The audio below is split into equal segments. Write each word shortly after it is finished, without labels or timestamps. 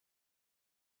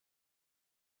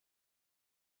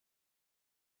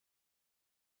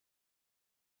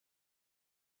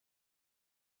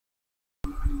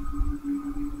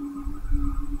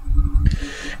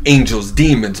Angels,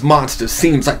 demons, monsters,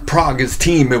 seems like Prague is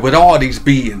teeming with all these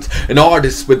beings. An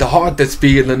artist with a heart that's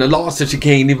feeling a loss that she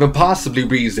can't even possibly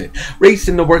reason. Raised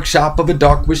in the workshop of a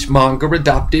dark wishmonger,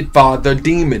 adopted father,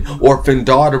 demon, orphan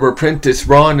daughter, apprentice,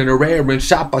 running a rare and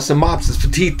shot by some mobsters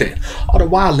for teething. All the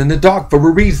while in the dark for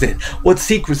a reason. What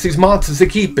secrets these monsters are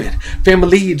keeping?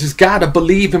 Family, you just gotta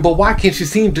believe in, but why can't she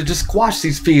seem to just squash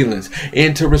these feelings?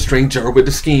 Enter a stranger with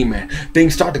a scheming.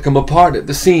 Things start to come apart at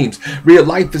the seams. Real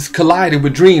life is colliding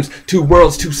with dreams. Two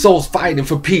worlds, two souls fighting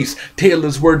for peace.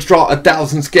 Taylor's words draw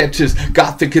 1,000 sketches.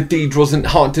 Gothic cathedrals and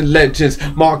haunted legends.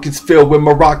 Markets filled with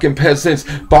Moroccan peasants.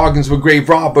 Bargains with grave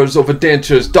robbers over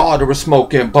dentures. Daughter of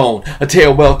smoke and bone. A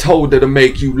tale well told that'll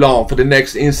make you long. For the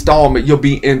next installment you'll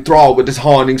be enthralled with this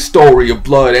haunting story of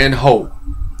blood and hope.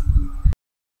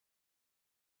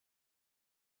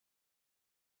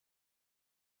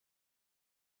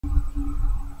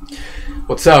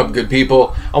 What's up, good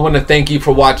people? I want to thank you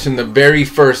for watching the very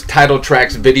first title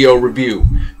track's video review.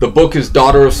 The book is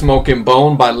Daughter of Smoke and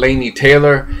Bone by Laini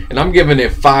Taylor, and I'm giving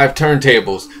it 5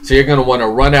 turntables, so you're going to want to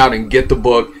run out and get the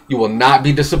book. You will not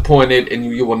be disappointed, and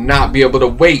you will not be able to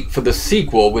wait for the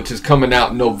sequel, which is coming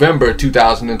out in November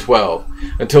 2012.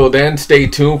 Until then, stay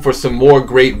tuned for some more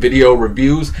great video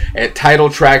reviews at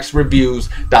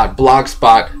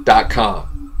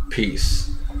titletracksreviews.blogspot.com. Peace.